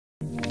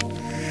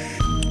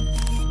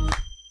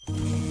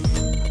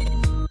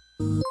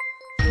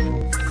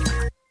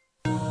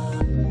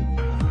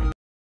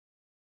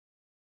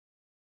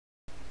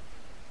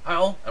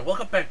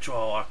back to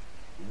our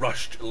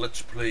rushed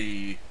Let's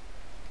Play.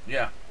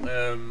 Yeah,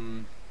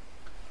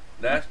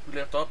 last we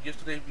left off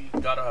yesterday, we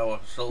got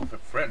ourselves a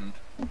friend.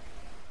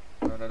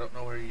 And I don't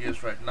know where he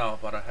is right now,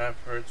 but I have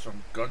heard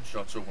some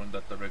gunshots over in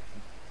that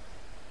direction.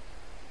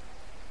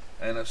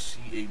 And I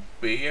see a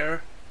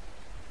bear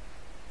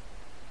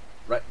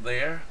right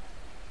there.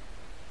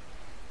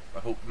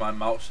 I hope my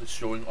mouse is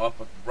showing up,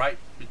 but right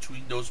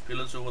between those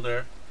pillars over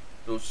there,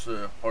 those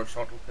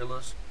horizontal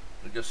pillars,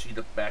 I just see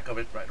the back of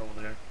it right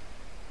over there.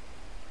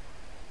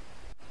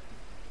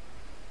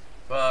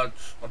 But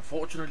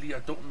unfortunately I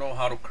don't know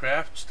how to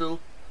craft still,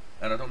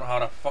 and I don't know how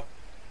to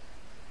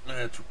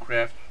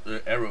craft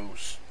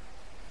arrows.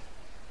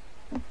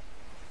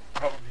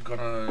 Probably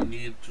gonna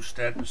need to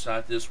stand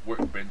beside this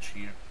workbench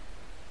here.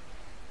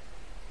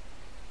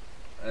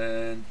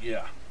 And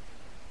yeah.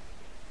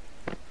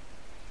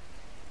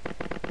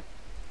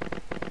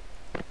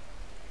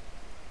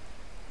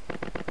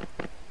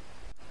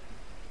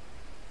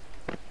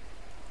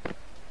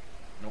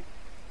 Nope.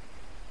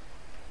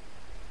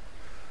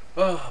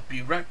 I'll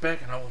be right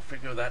back and I will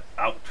figure that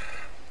out.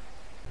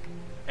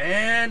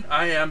 And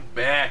I am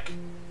back.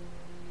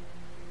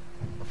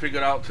 I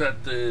figured out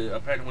that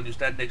apparently when you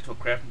stand next to a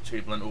crafting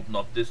table and open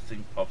up, this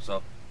thing pops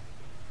up.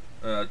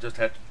 Just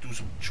had to do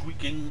some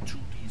tweaking to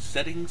the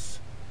settings,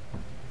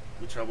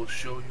 which I will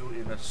show you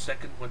in a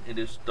second when it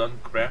is done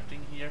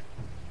crafting here.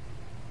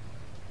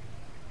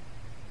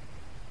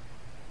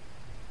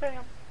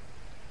 Bam.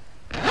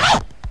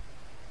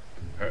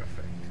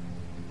 Perfect.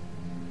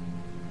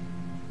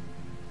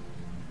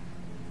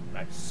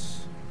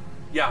 Nice.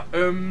 Yeah,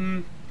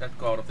 let's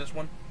go out of this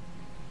one.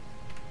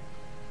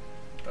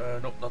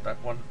 Nope, not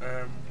that one.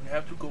 You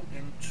have to go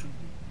into...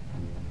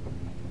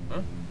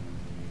 Huh?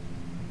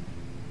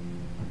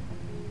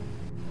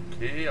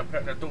 Okay,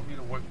 apparently I don't need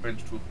a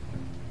workbench tool.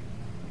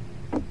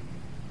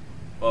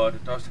 But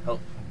it does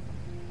help.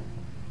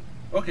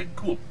 Okay,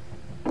 cool.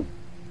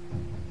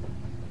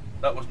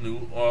 That was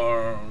new,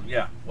 or...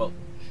 yeah, well...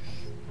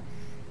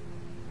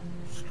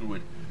 screw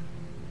it.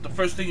 The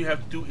first thing you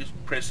have to do is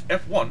press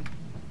F1,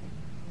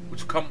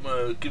 which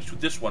gives you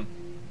this one.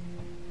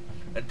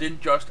 And then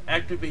just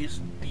activate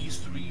these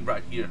three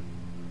right here.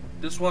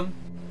 This one,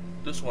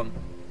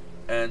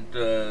 and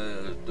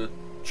the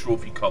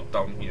trophy cup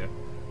down here.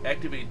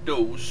 Activate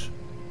those,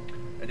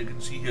 and you can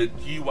see here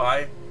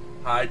GUI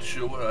hide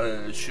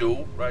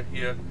show right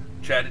here,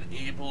 chat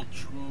enable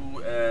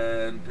true,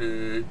 and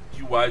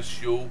GUI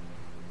show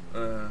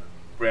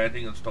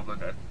branding and stuff like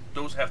that.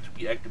 Those have to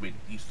be activated,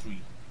 these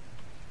three.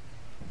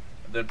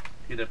 And then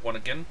hit F1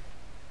 again,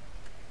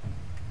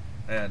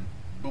 and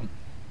boom,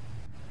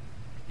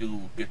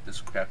 you'll get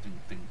this crafting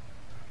thing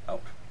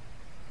out.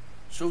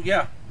 So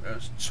yeah,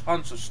 there's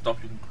tons of stuff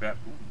you can craft.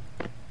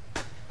 Ooh.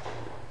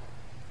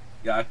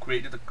 Yeah, I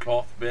created a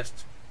cloth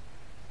vest.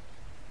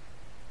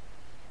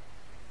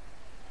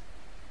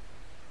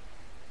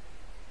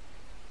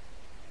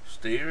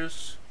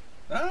 Stairs.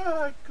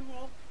 Ah,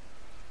 cool.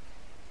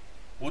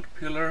 Wood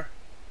pillar.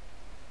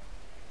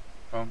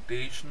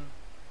 Foundation.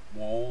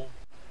 Wall.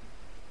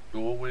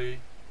 Doorway.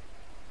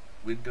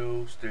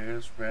 Window.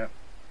 Stairs. Ramp.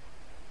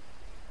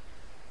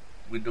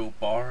 Window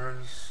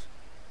bars.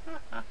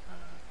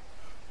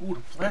 Ooh,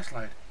 the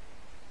flashlight.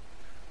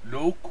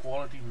 Low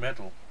quality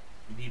metal.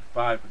 You need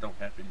 5 but don't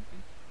have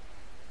anything.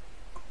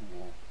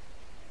 Cool.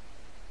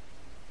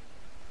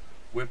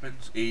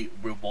 Weapons, a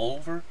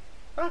revolver.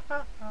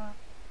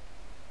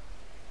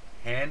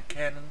 Hand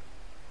cannon.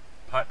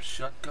 Pipe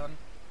shotgun.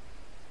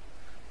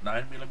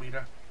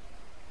 9mm.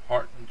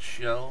 Hardened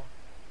shell.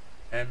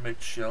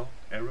 Handmade shell.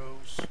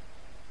 Arrows.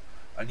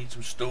 I need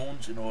some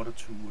stones in order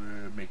to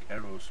make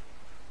arrows.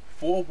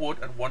 4 wood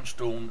and 1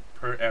 stone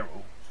per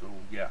arrow. So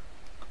yeah,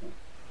 cool.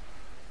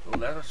 So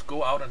let us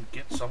go out and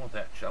get some of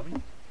that, shall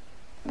we?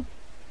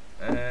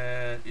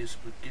 And it's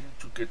beginning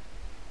to get...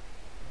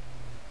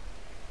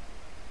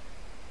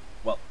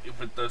 well, if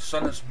the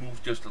sun has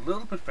moved just a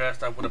little bit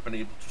fast, I would have been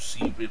able to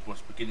see if it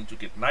was beginning to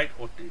get night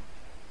or day.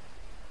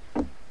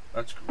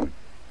 That's good.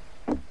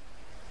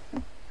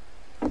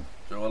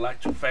 So I'd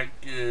like to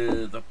thank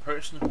the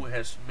person who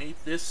has made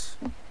this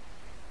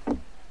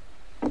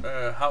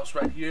house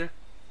right here.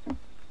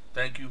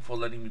 Thank you for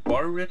letting me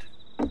borrow it.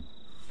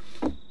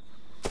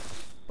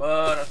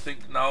 But I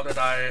think now that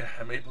I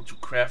am able to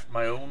craft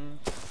my own,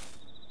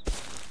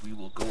 we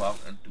will go out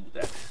and do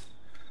that.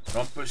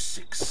 Number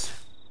 6.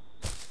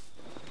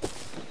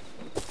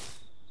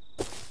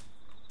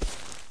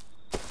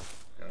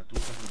 Can I do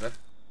something with that?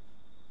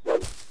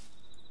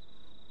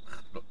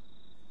 No.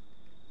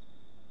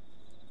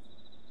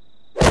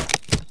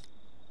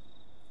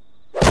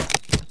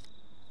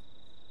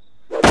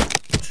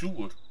 2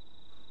 wood.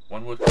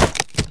 1 wood.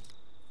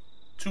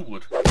 2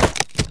 wood.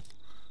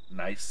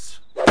 Nice.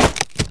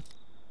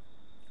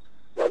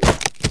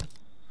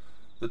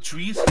 The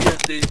trees here,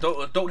 they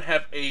don't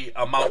have a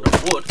amount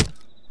of wood,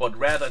 but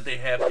rather they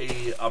have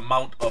a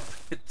amount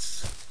of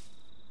hits.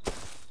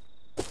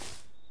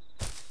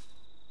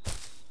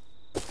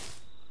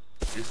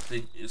 This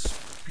thing is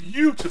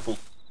beautiful.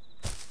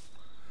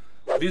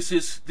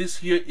 This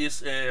here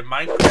is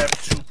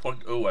Minecraft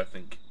 2.0, I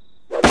think.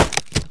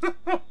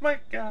 Oh my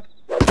god.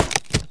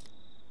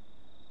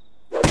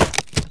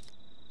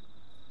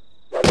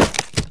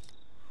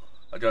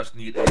 I just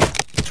need a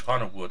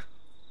ton of wood.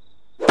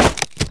 I'm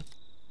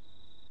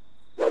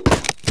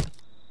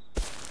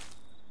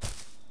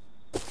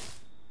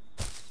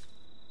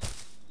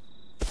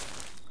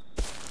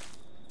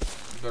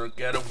gonna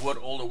gather wood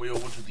all the way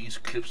over to these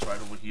cliffs right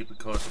over here,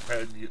 because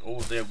apparently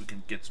over there we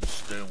can get some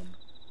stone.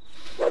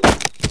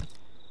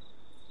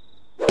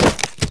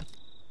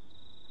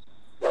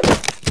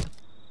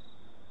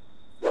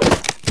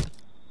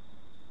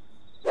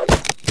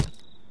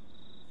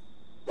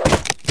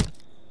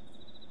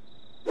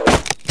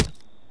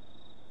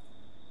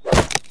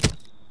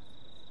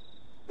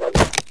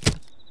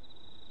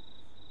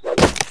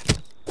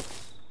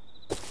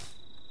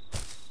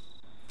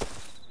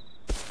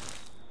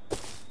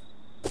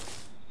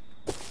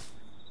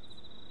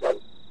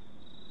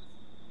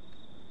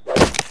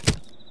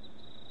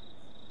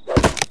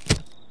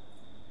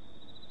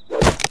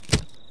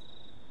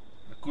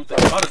 Good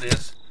thing about it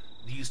is,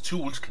 these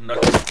tools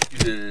cannot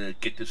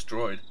get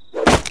destroyed.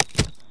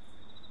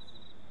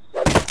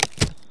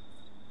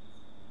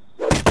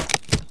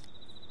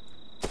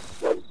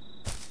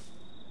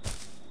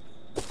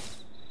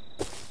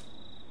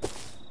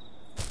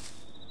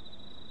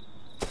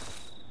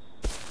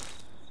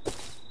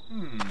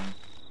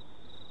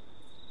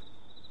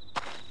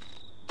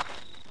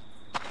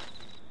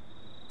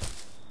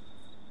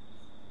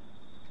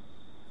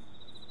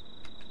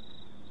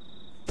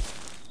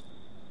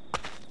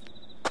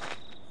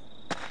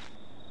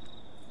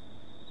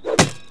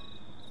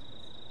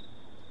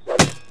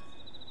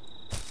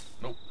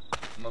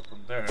 Not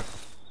from there. I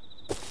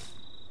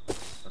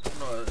don't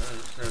know,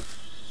 is there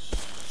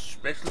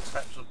special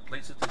types of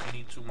places that you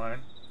need to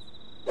mine?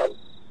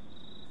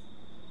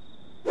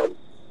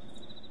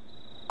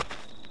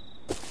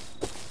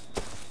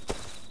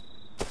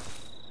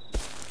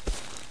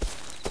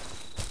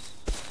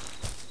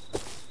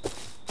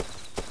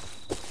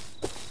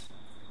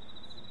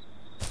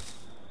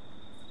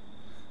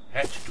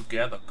 Hatch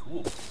together,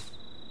 cool.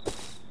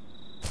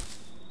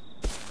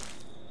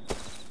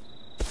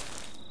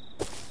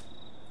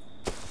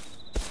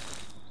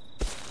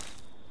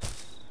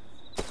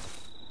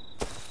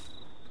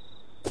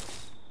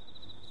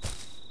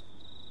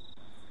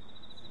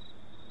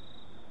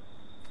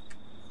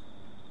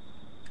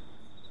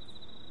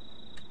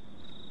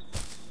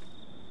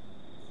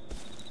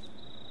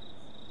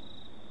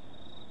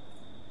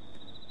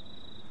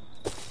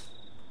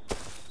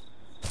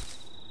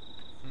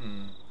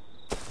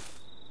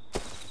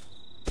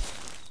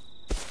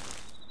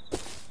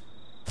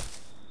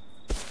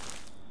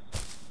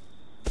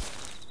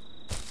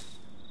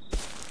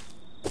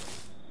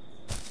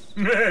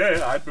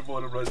 I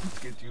prefer the rest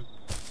to get you.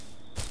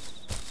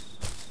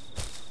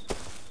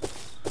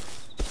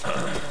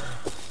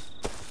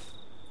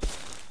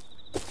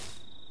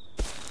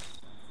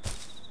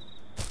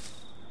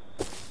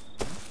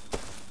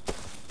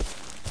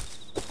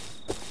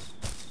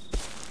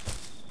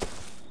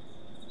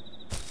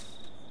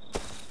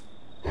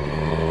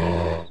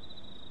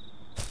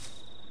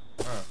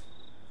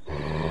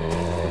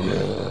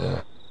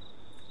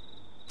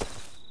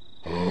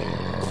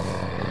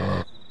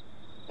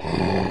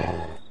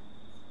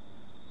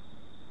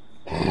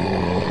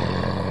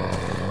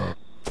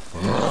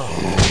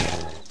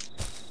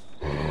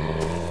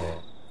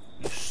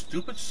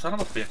 Stupid son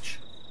of a bitch.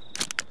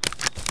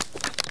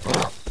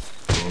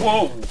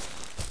 Whoa!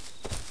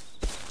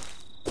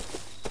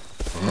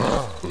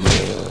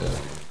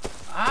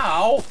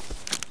 Ow!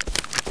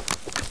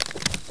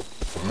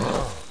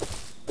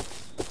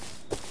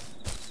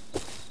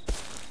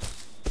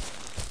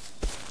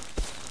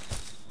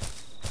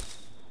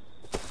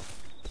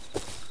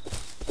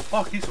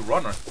 Fuck, he's a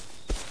runner.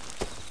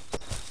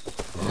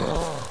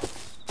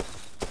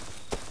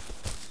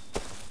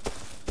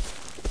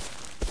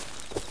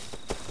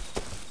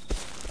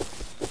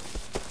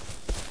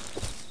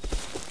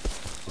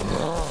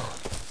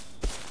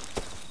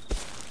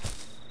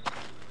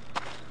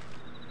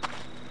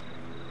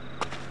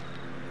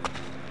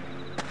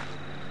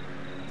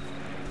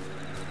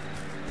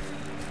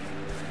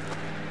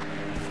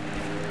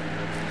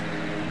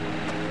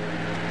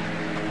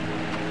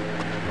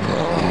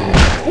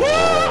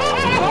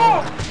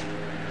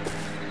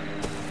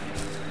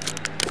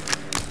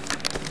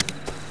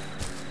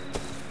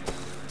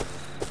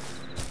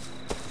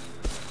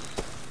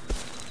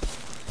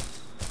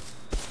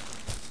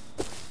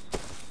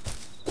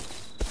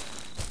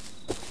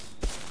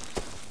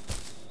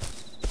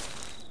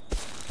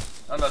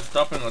 I'm not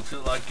stopping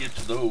until I get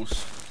to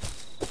those.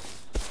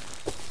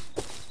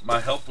 My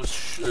health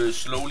will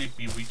slowly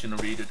be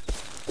regenerated.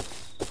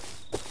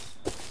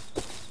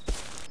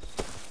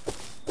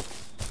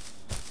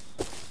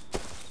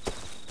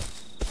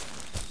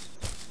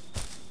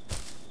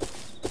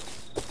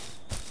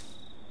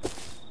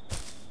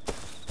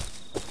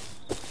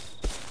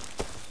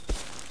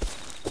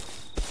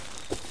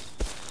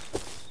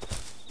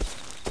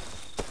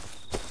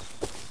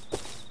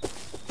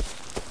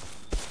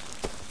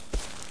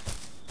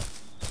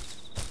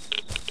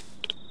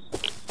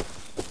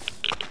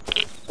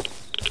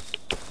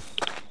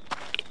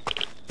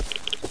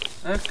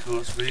 Of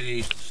course,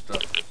 radiation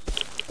stuff.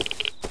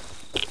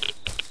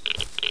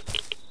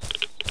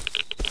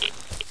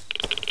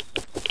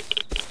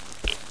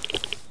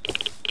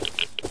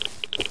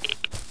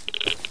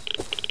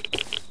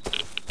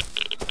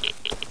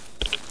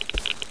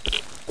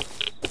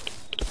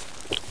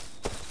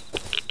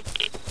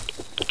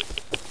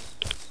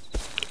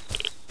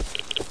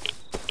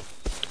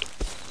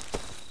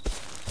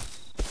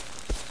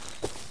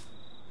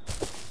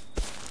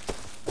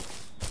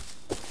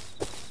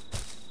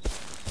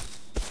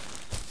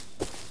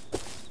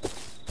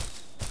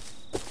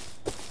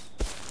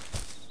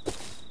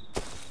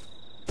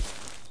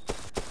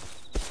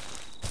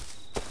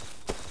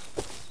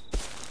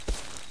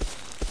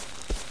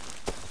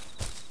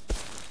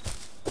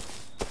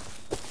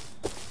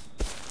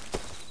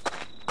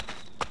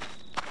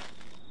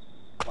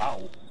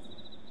 Wow.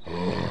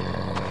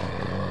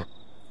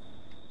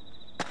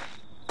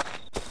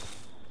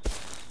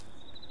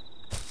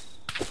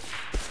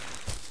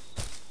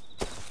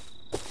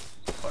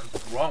 What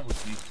is wrong with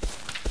the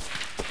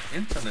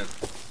internet?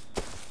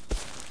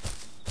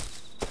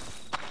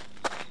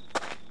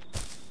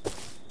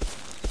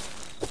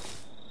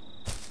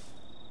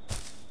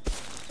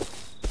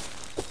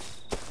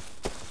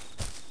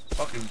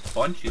 Fucking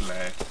bungee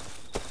lag.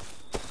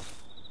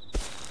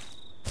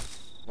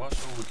 Was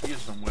over here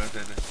somewhere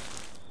that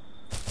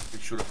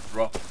it should have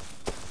dropped.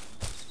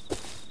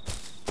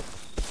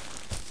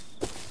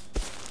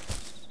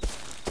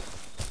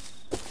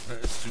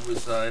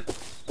 Suicide.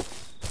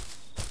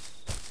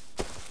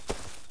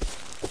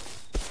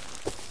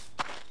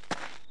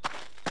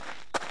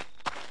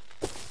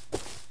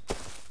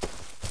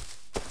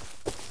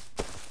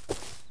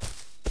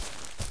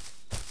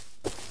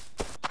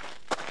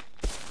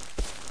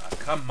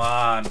 Come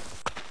on.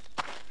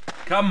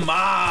 Come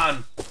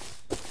on.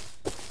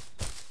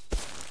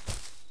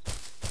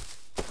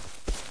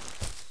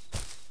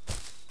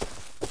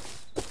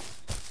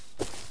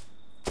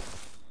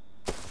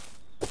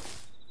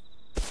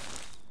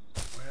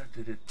 Where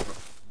did it drop?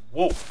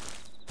 Whoa.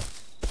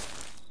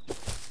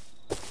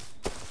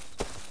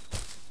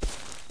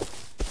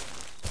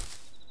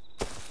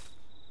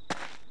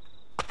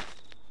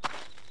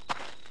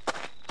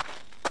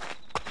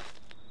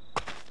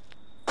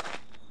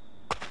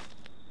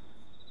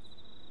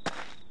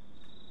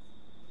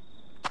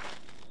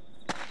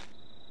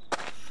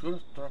 Should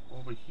have dropped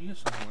over here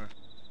somewhere.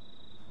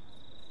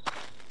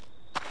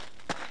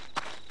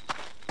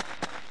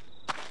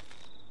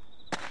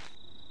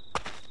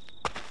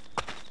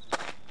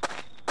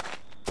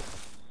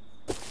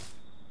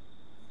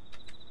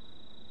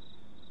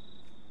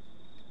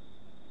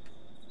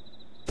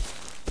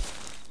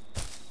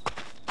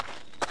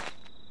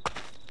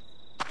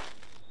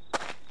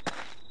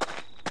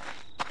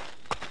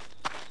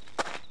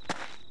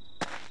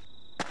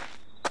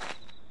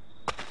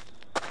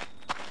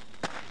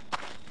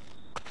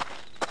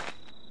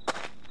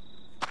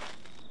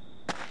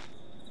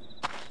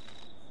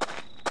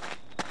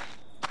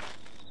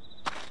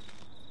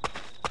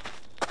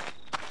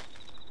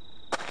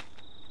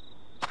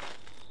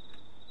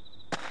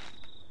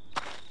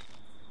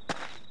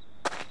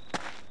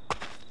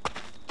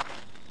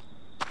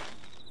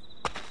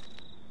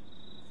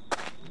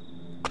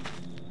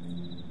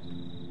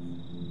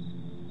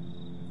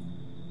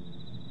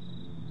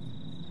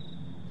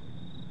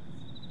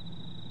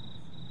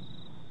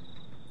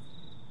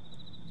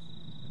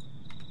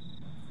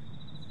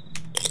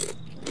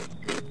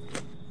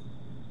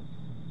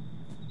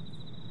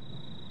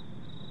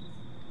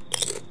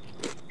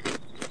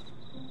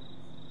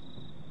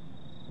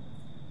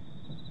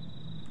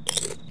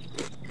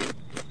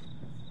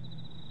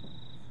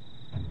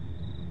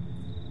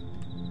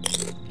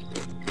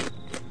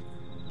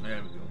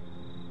 There we go.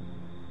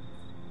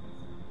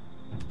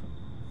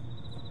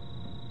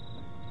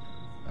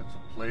 That's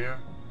a player.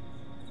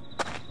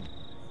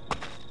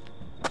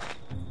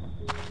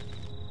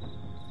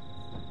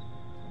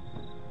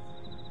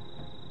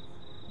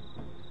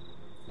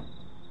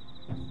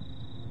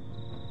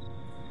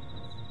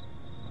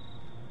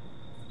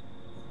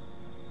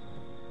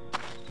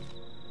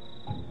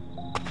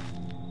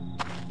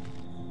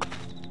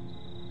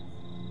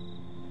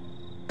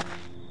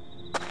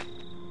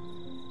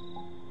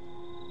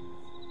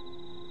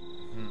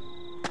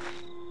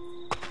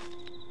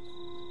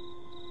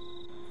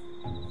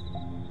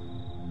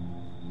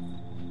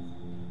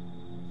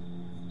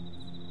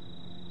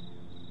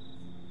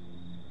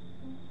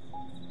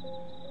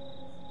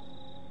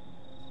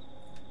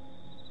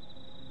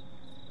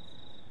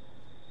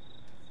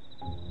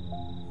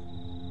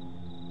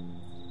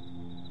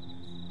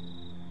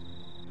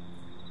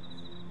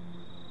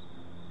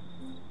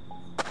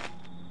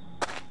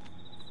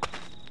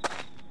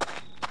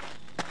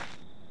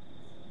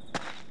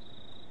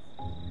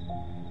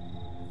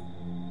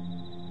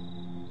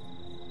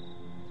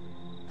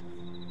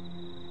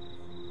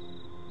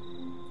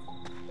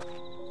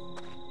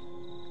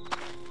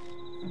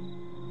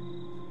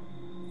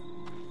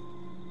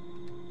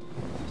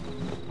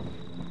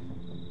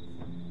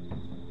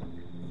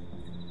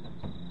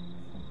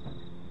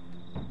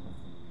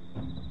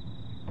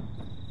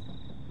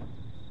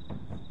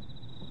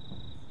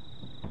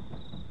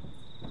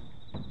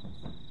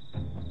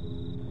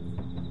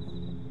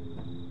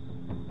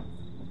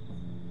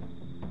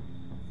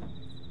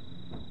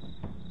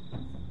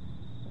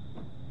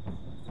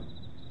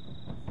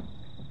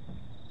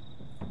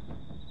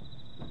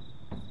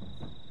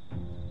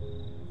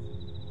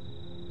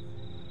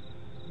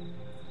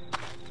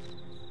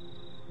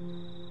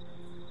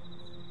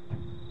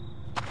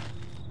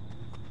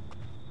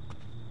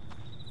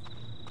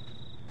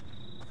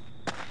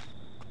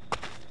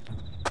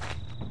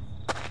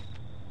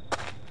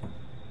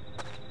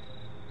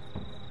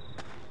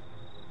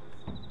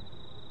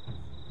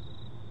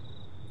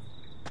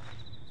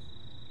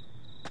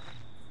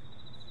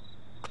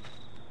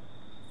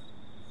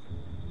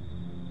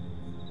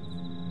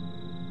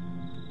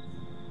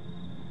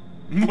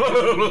 Did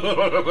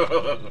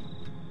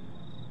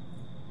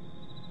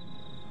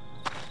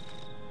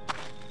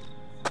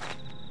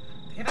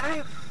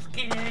I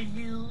scare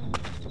you?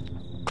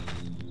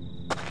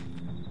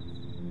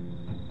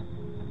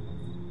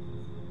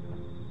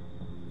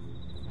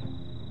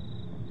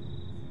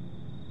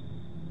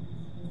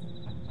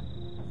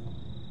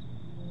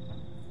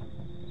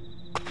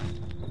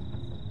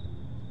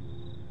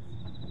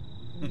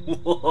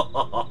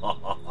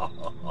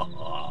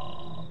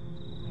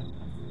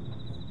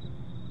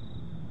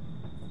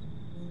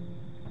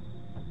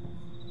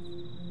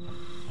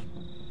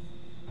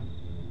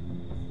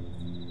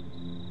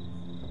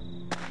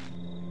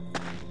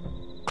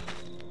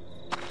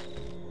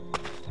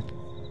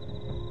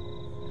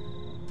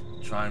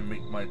 Try and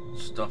make my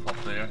stuff up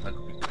there. That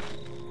could be cool.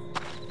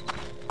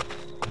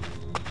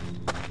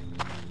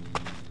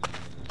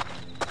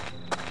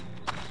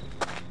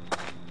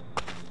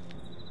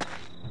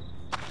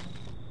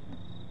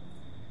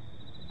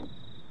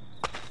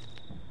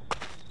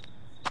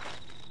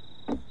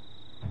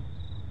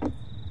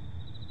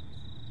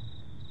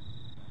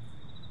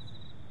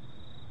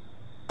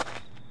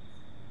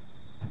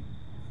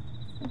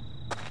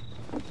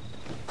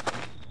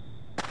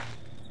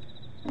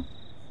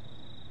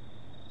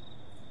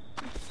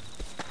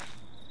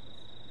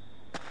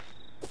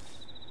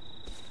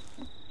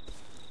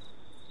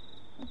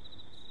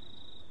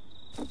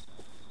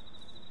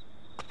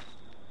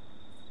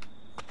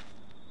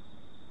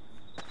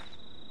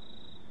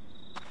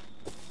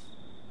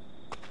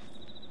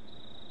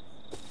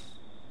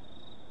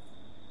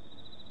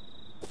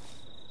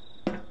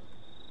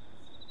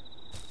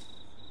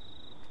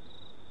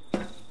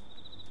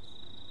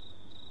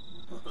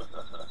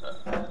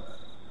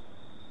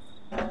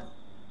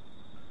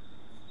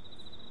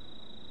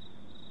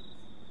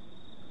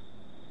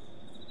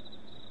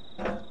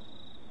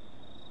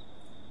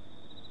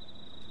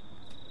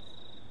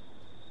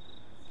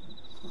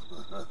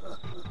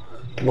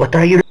 What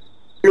are you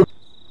looking?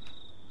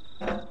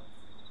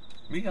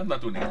 Me? I'm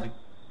not doing anything.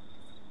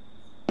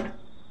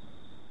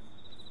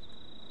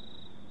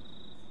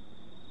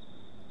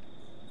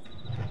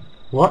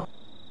 What?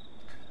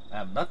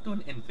 I'm not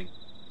doing anything.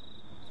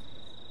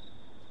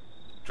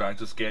 Trying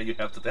to scare you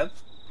half to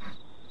death?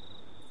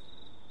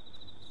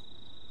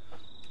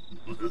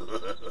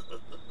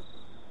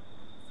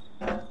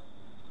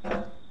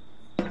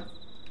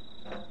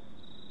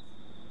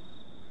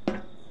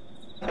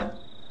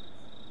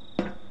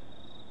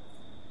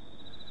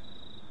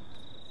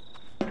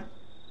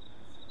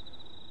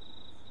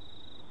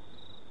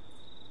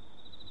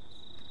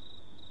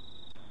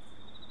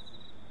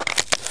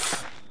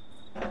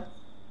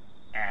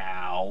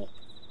 Ow.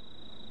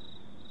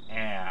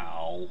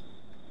 Ow.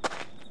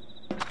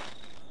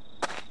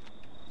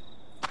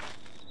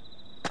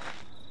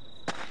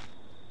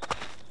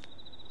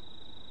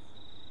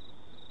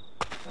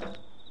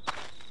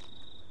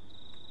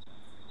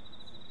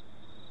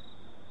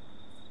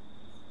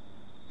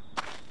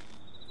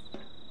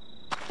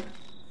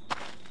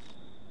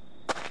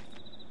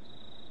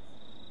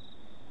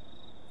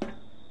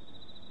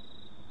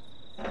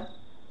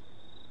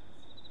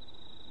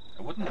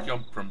 I wouldn't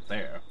jump from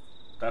there.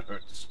 That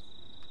hurts.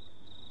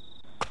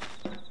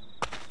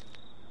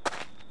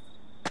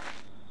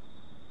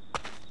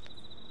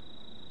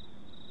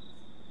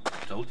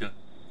 Told ya.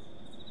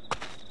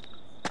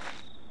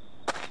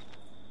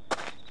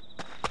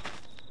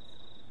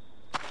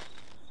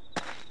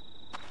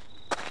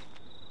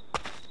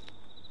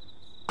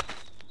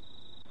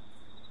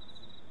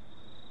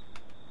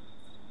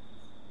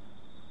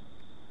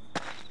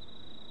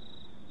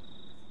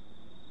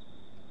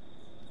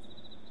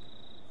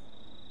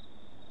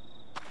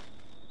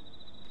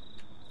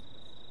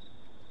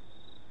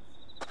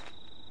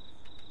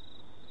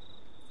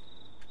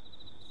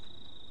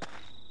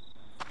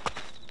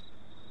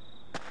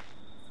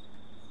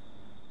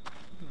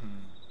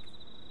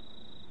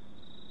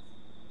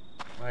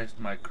 Why is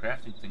my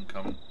crafting thing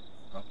coming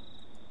up?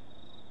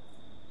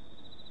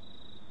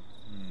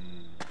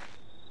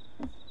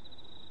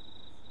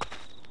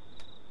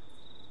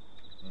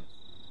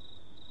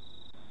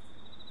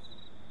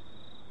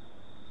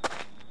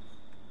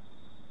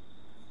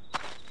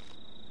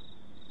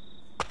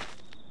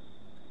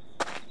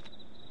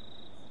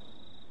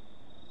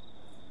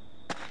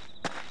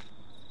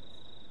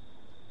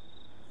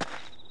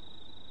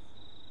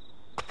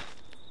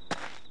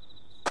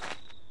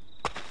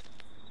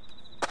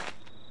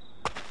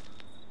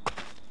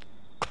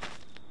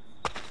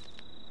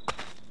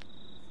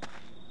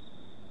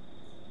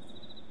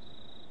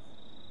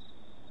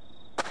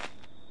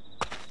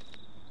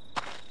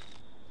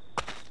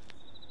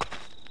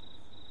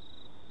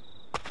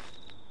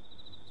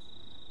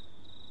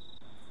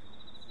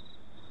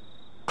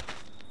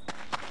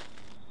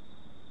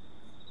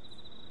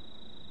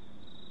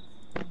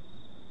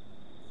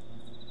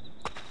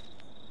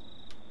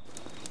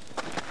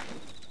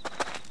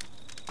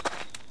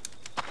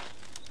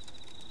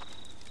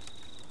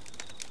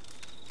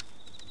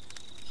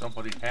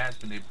 Somebody has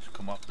been able to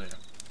come up there.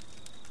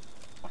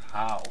 But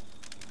how?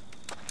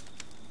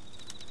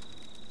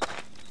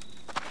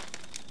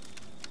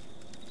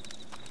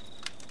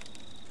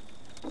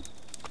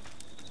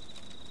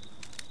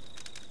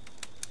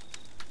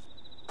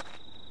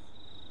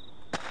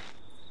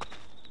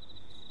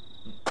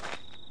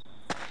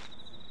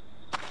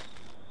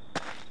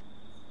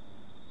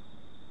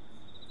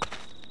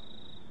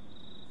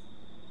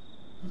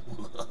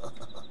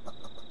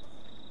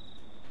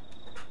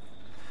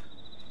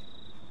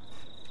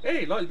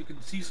 Hey, look, you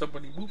can see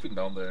somebody moving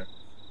down there.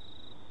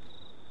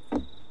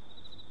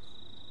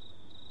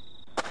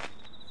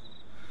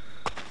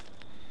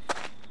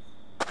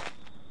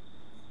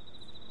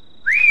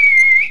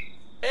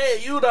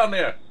 Hey, you down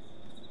there!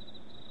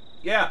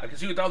 Yeah, I can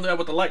see you down there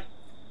with the light.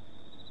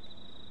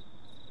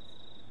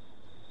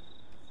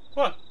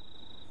 What?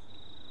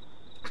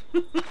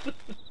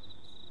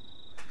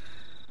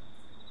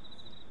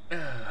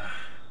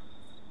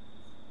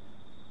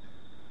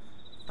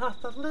 Does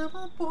the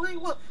little boy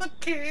want the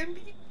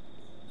candy?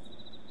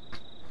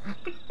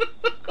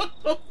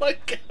 Oh my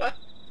god.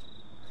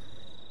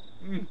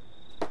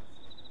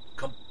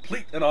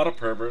 Complete and utter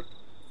pervert.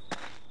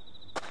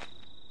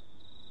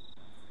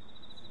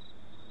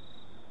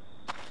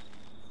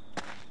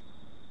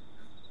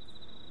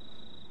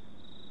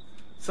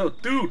 So,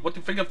 dude, what do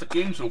you think of the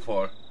game so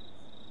far?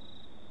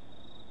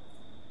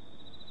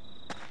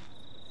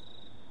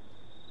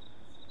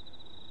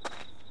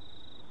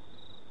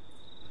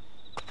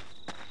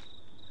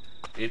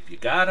 If you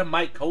got a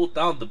mic, hold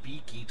down the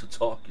B key to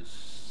talk,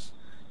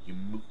 you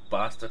mook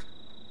bastard.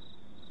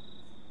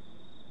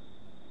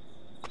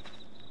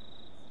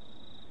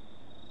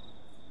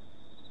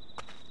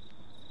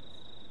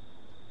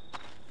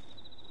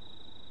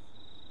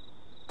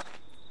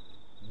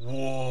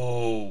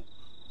 Whoa,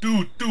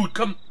 dude,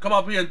 come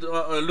up here and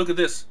look at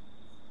this.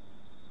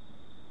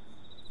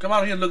 Come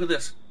out here and look at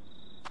this.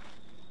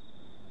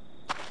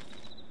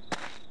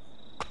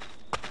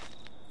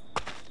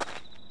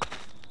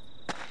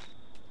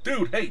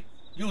 Dude, hey,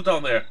 you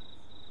down there,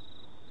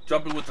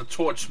 jumping with the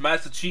torch,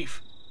 Master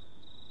Chief.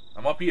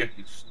 I'm up here,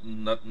 you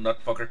nut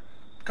fucker.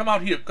 Come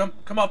out here,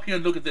 come up here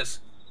and look at this.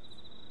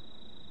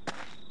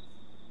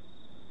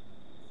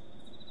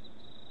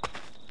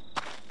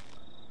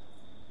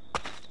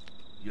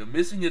 You're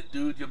missing it,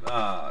 dude.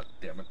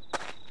 Damn it.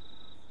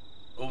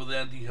 Over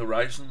there on the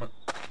horizon,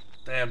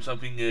 damn,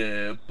 something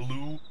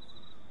blue.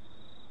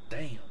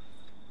 Damn.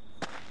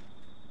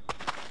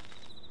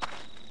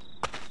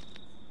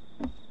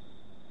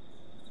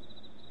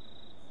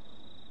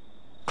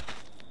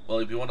 Well,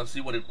 if you want to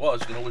see what it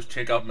was, you can always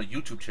check out my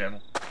YouTube channel.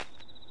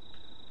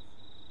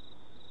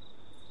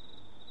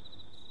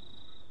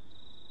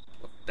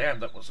 But damn,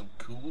 that was some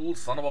cool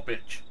son of a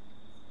bitch.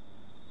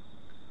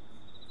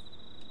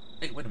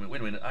 Hey, wait a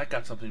minute. I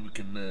got something we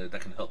can that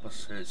can help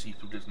us see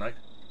through this night.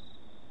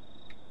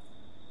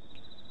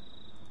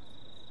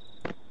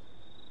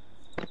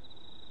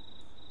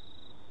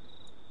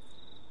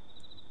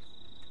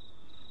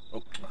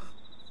 Oh.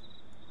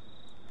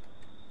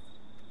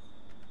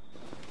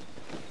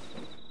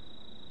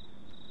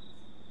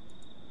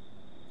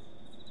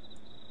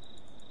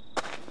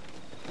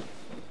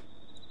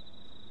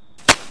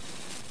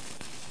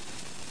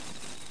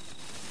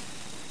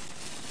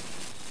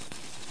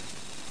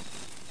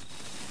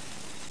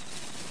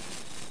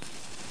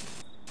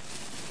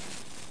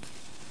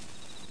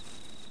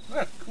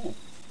 Ah, cool.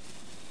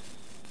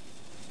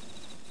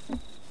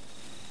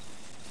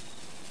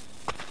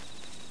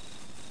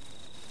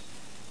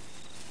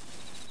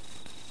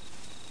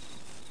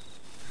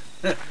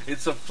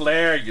 It's a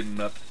flare, you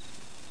nut.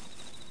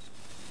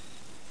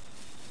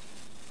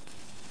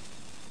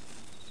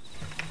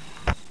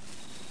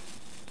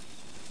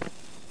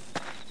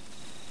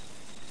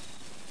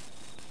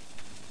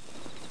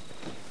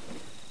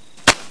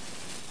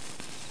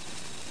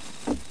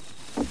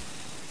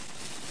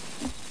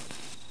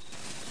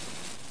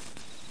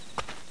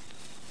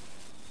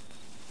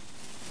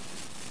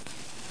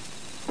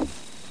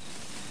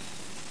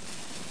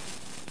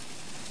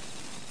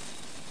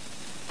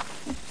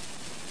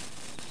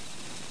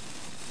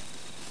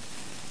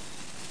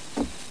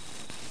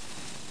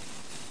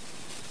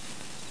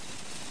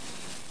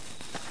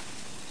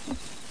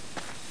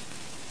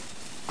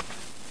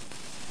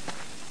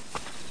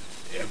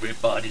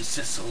 Everybody's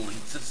sizzling.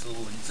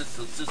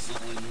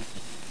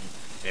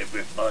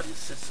 Everybody's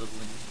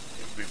sizzling.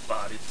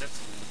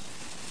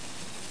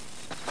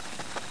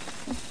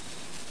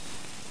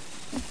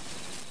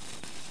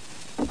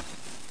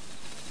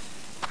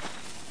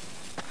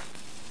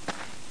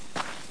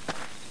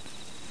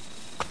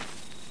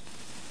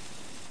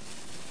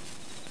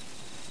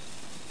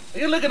 Are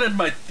you looking at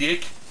my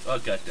dick? Oh,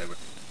 god damn it.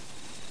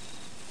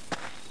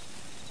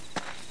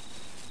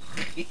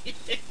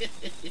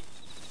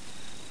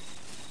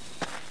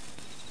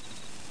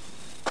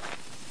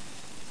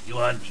 You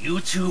on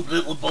YouTube,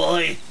 little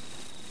boy?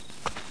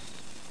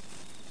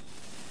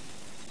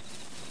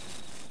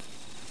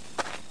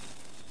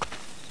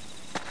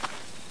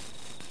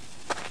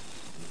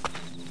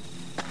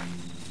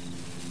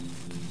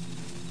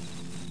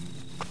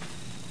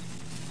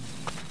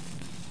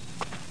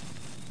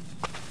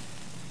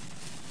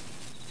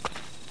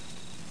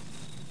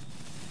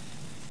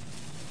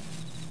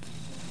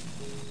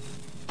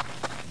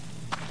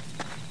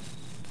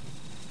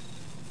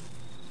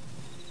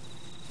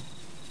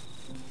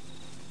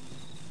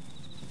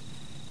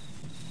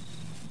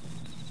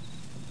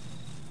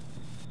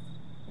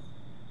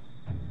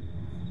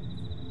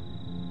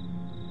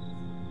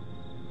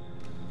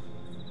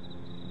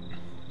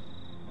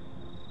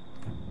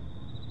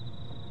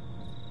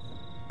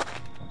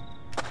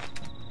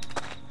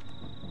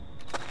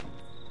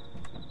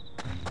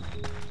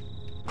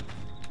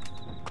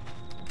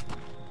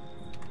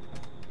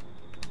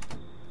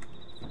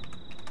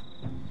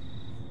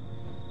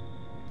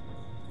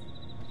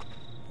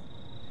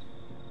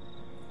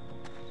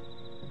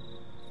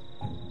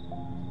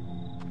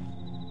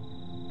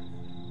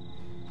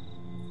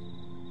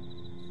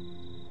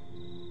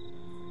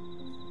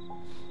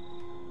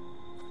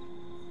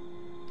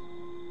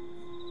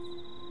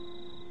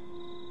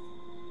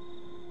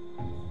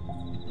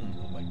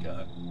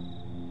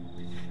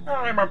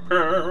 I'm a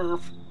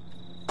perv.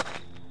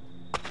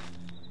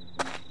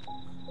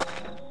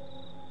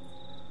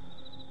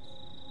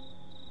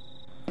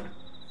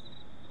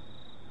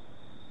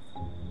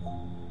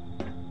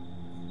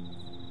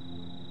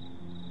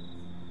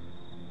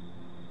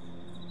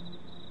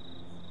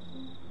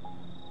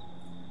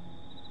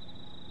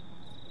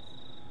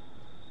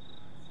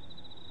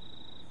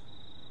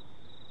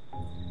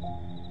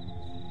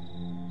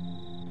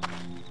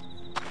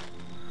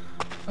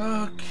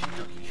 Okay,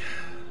 dokie.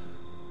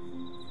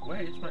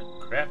 Where is my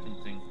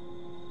crafting thing?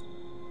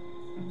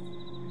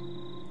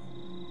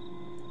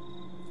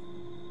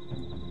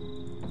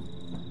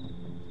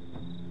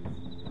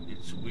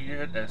 It's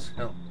weird as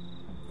hell.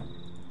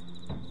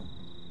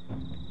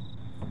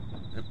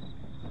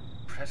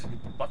 Pressing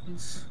the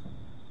buttons.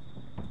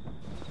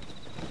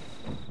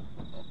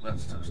 Oh,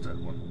 that's just that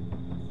one.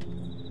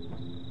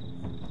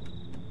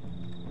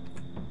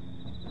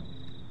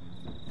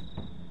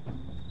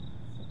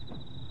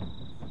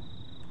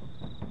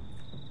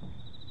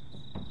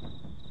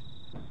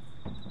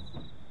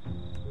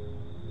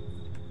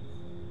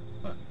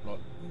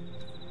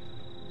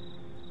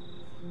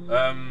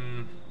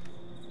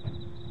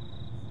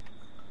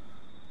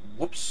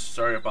 Whoops,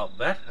 sorry about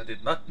that. I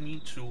did not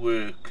mean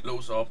to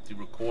close off the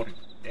recording.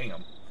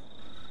 Damn.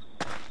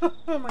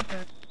 Oh my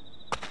god.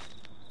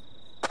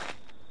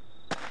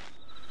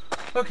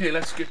 Okay,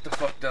 let's get the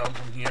fuck down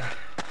from here.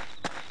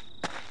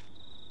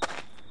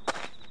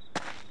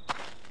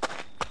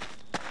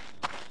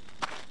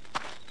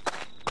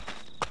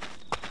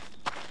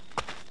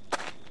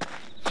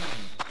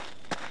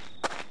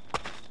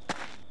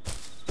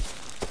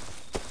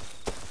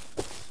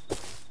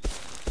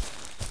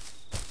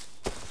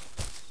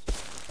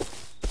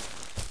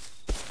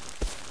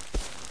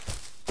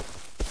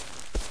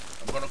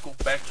 I'm gonna go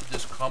back to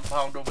this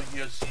compound over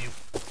here, see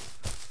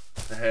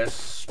if it has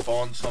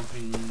spawned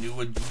something new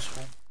and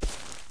useful.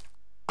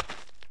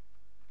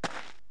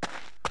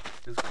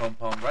 This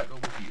compound right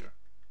over here.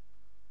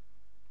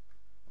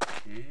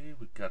 Okay,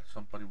 we got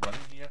somebody running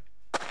here.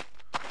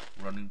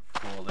 Running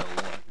for their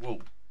life.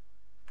 Whoa.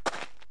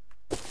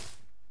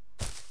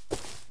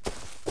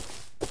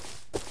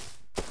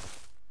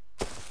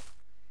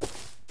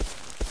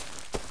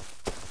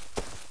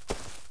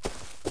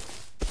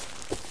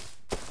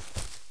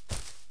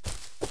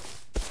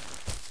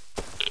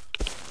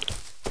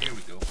 Here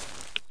we go.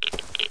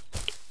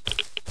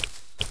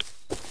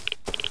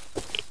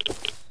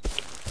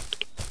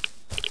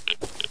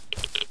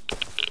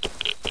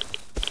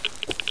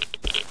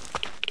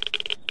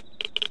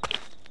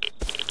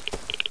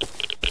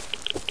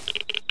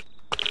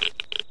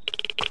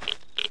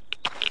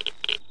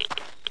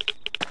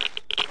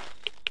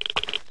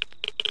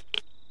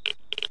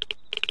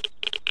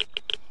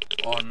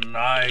 Oh,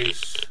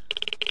 nice.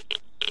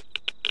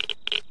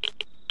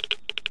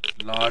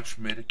 Large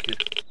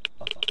medikit.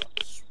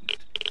 Sweet.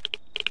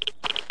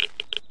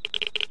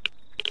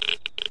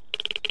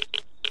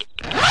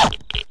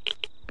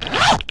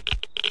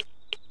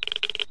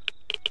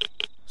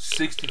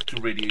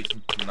 .62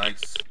 radiation.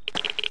 Nice.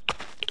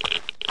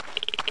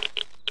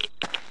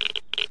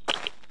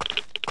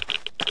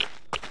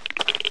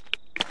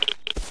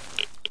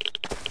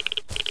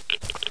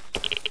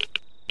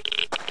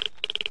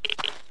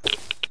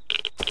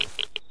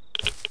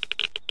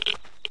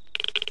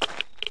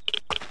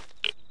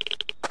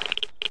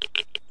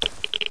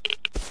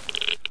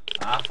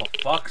 Ah, for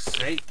fuck's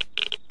sake.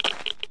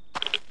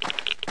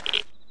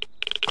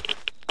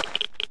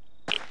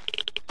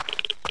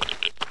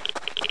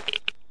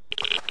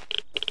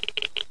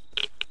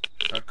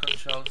 Shotgun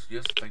shells,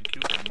 yes, thank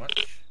you very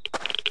much.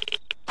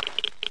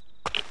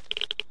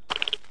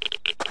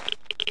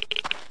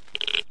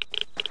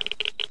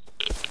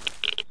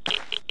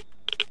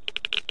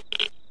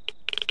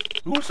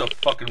 Who's a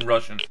fucking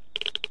Russian?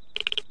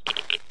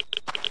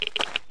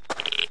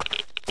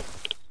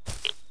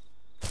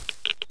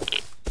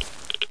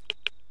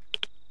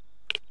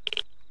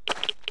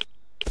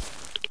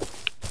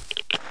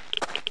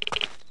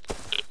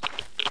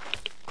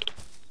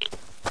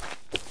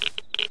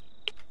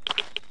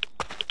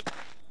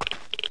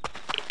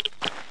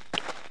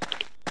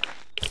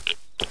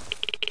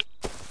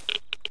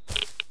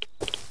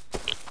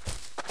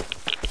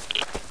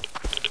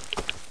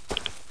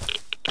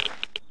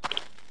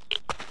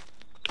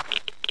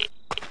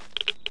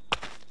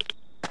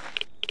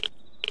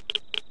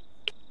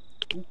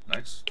 Ooh,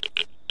 nice.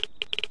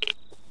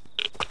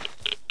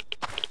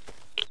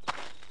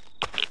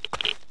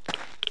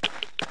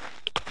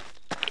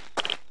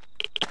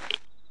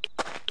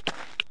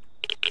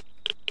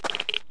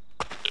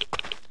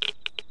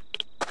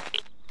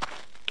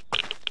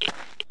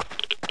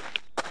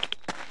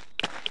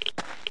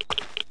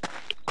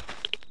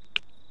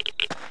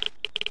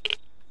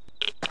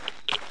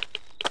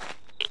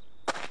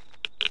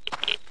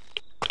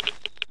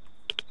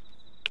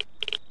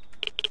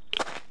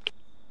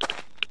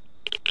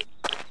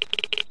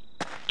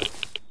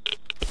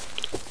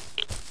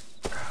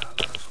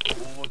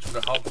 To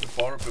the house we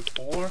borrowed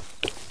before,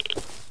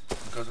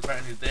 because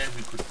apparently there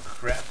we could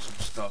craft some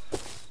stuff.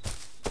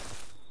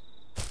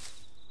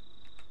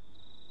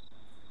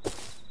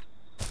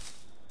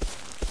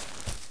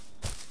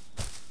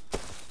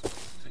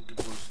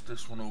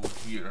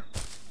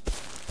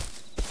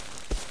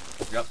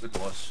 Yep, it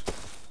was.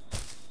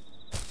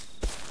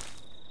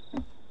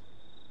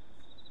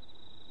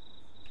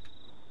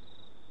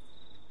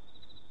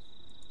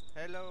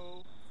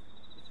 Hello,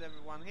 is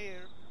everyone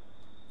here?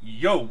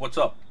 Yo, what's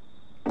up?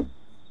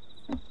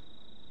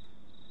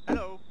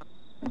 Hello.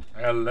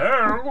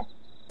 Hello?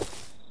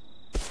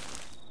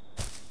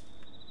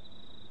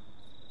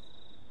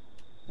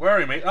 Where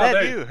are you, mate? Oh, That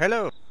there. you.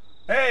 Hello.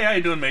 Hey, how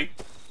you doing, mate?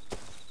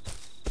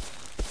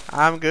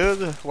 I'm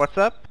good. What's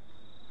up?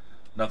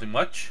 Nothing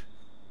much.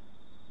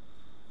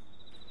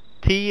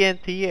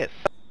 TNTS.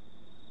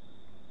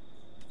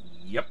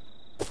 Yep.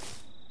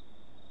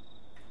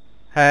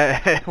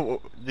 Do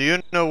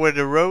you know where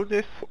the road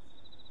is?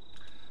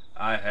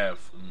 I have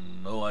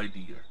no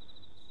idea.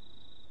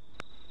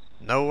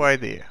 No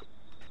idea.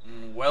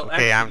 Well,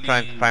 Okay, actually, I'm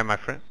trying to find my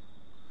friend.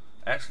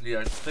 Actually,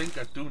 I think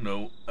I do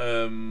know.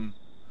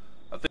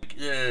 I think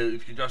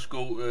if you just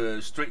go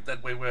straight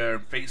that way where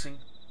I'm facing,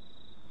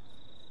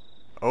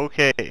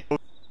 Okay.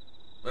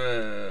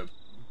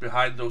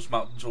 behind those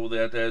mountains over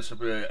there, there's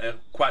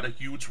quite a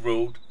huge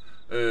road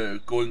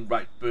going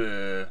right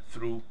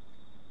through.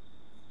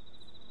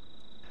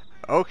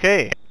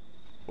 Okay.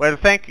 Well,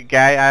 thank you,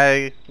 guy.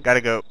 I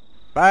gotta go.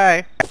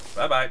 Bye.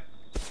 Bye bye.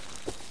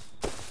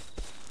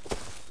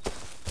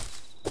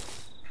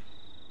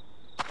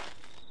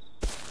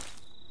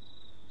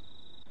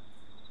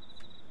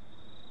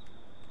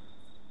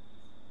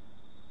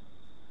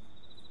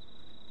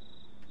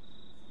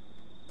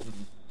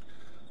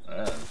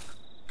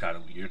 Kind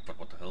of weird, but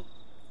what the hell?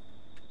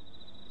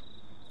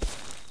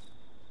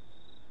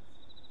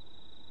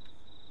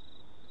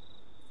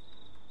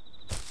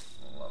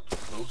 I'm allowed to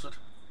close it.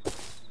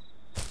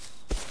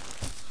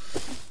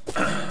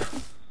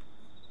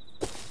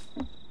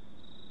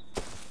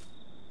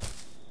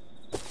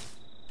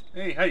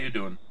 Hey, how you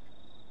doing?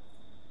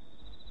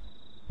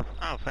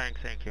 Oh, thank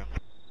you.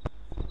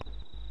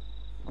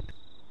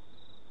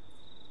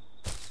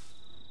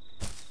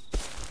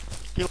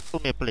 Kill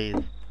me, please.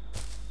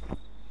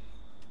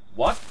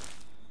 What?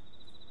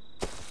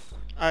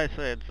 I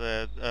said,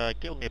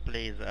 kill me,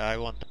 please. I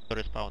want to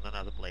respawn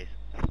another place.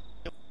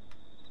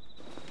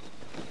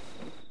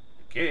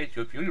 Okay, it's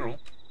your funeral.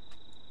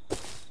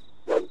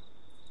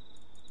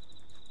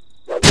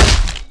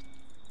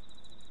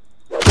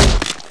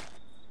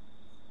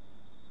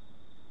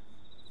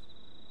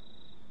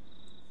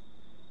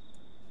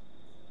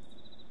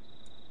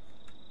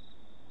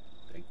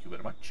 Thank you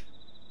very much.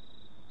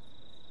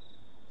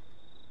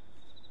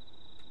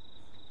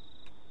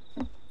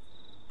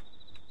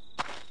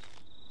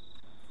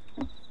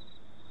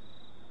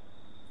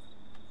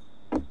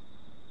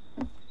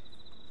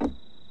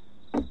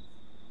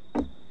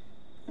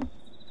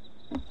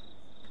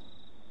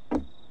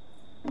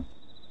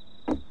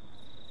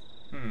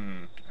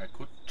 I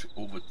could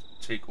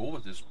take over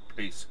this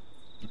place.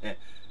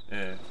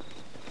 uh,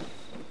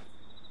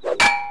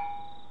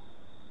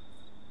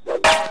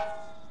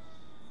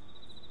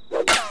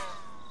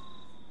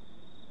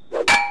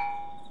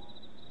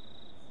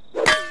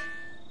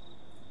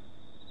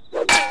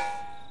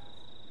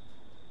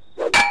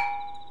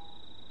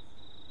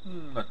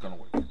 not gonna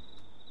work.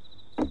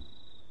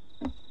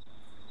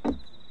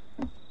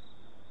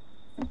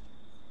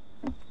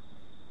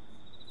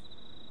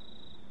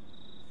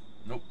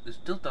 Nope, it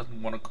still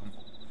doesn't want to come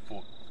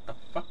forward. What the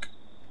fuck?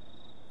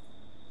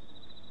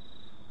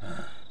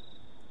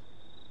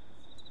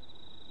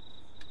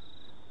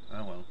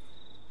 Oh well.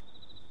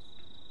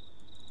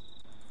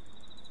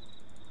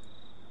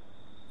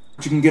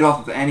 You can get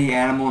off of any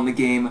animal in the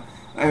game.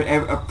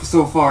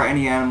 So far,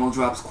 any animal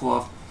drops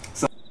cloth.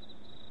 So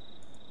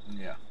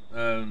Yeah,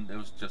 there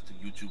was just a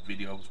YouTube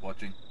video I was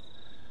watching.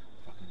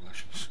 Fucking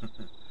Russians.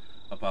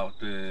 About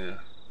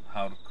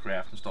how to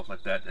craft and stuff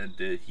like that, and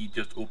he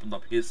just opened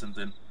up his, and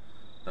then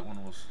that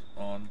one was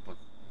on. But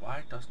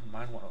why doesn't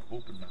mine want to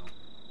open now?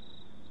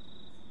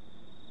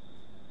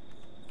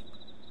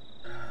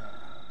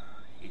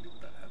 I hate it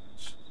when that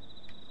happens.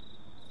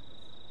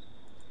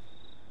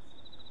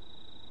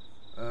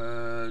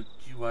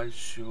 UI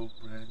show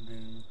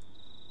branding.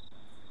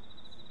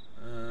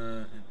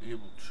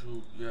 Enable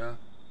to, yeah.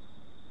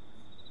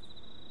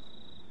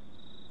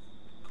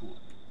 Cool.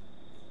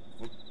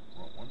 Whoop,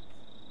 wrong one.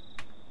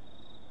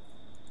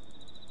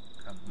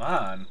 Come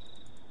on.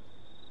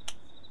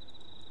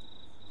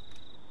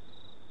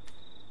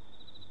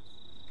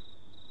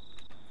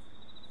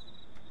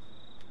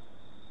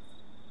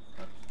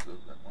 Let's do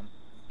that one.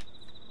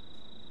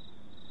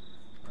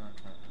 Let's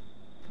try.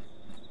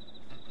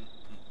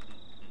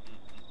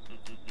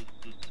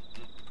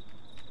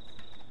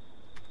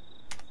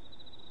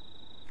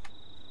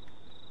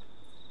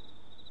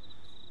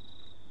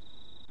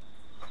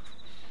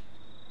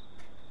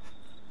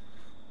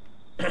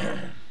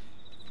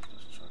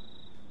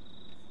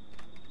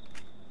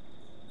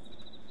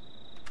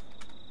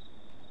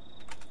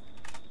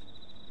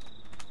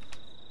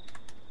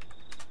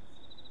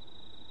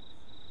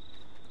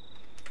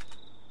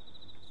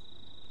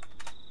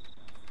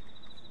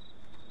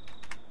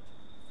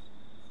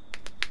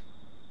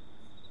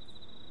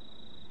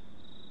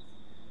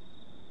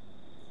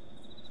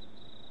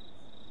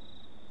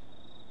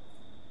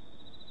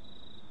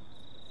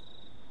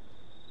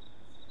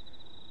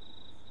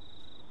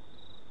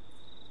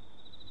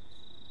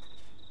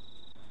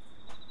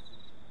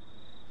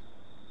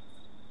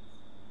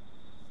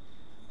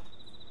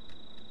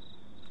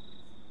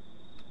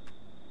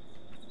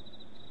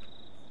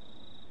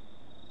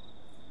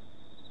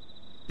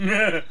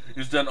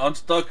 Is that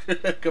unstuck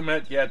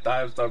command? Yeah,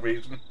 die of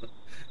starvation.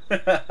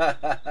 That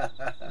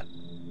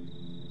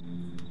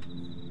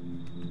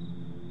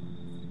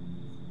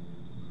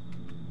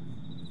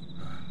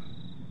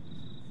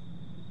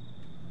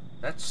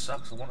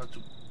sucks. I wanted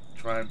to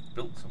try and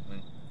build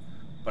something,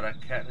 but I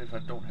can't if I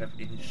don't have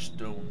any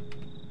stone.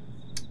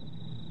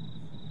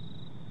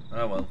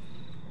 Oh well.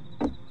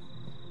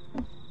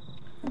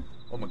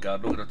 Oh my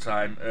god, look at the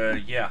time.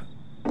 Yeah.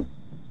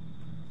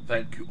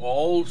 Thank you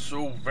all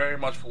so very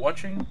much for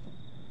watching,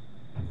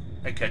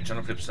 and catch you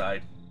on the flip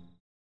side.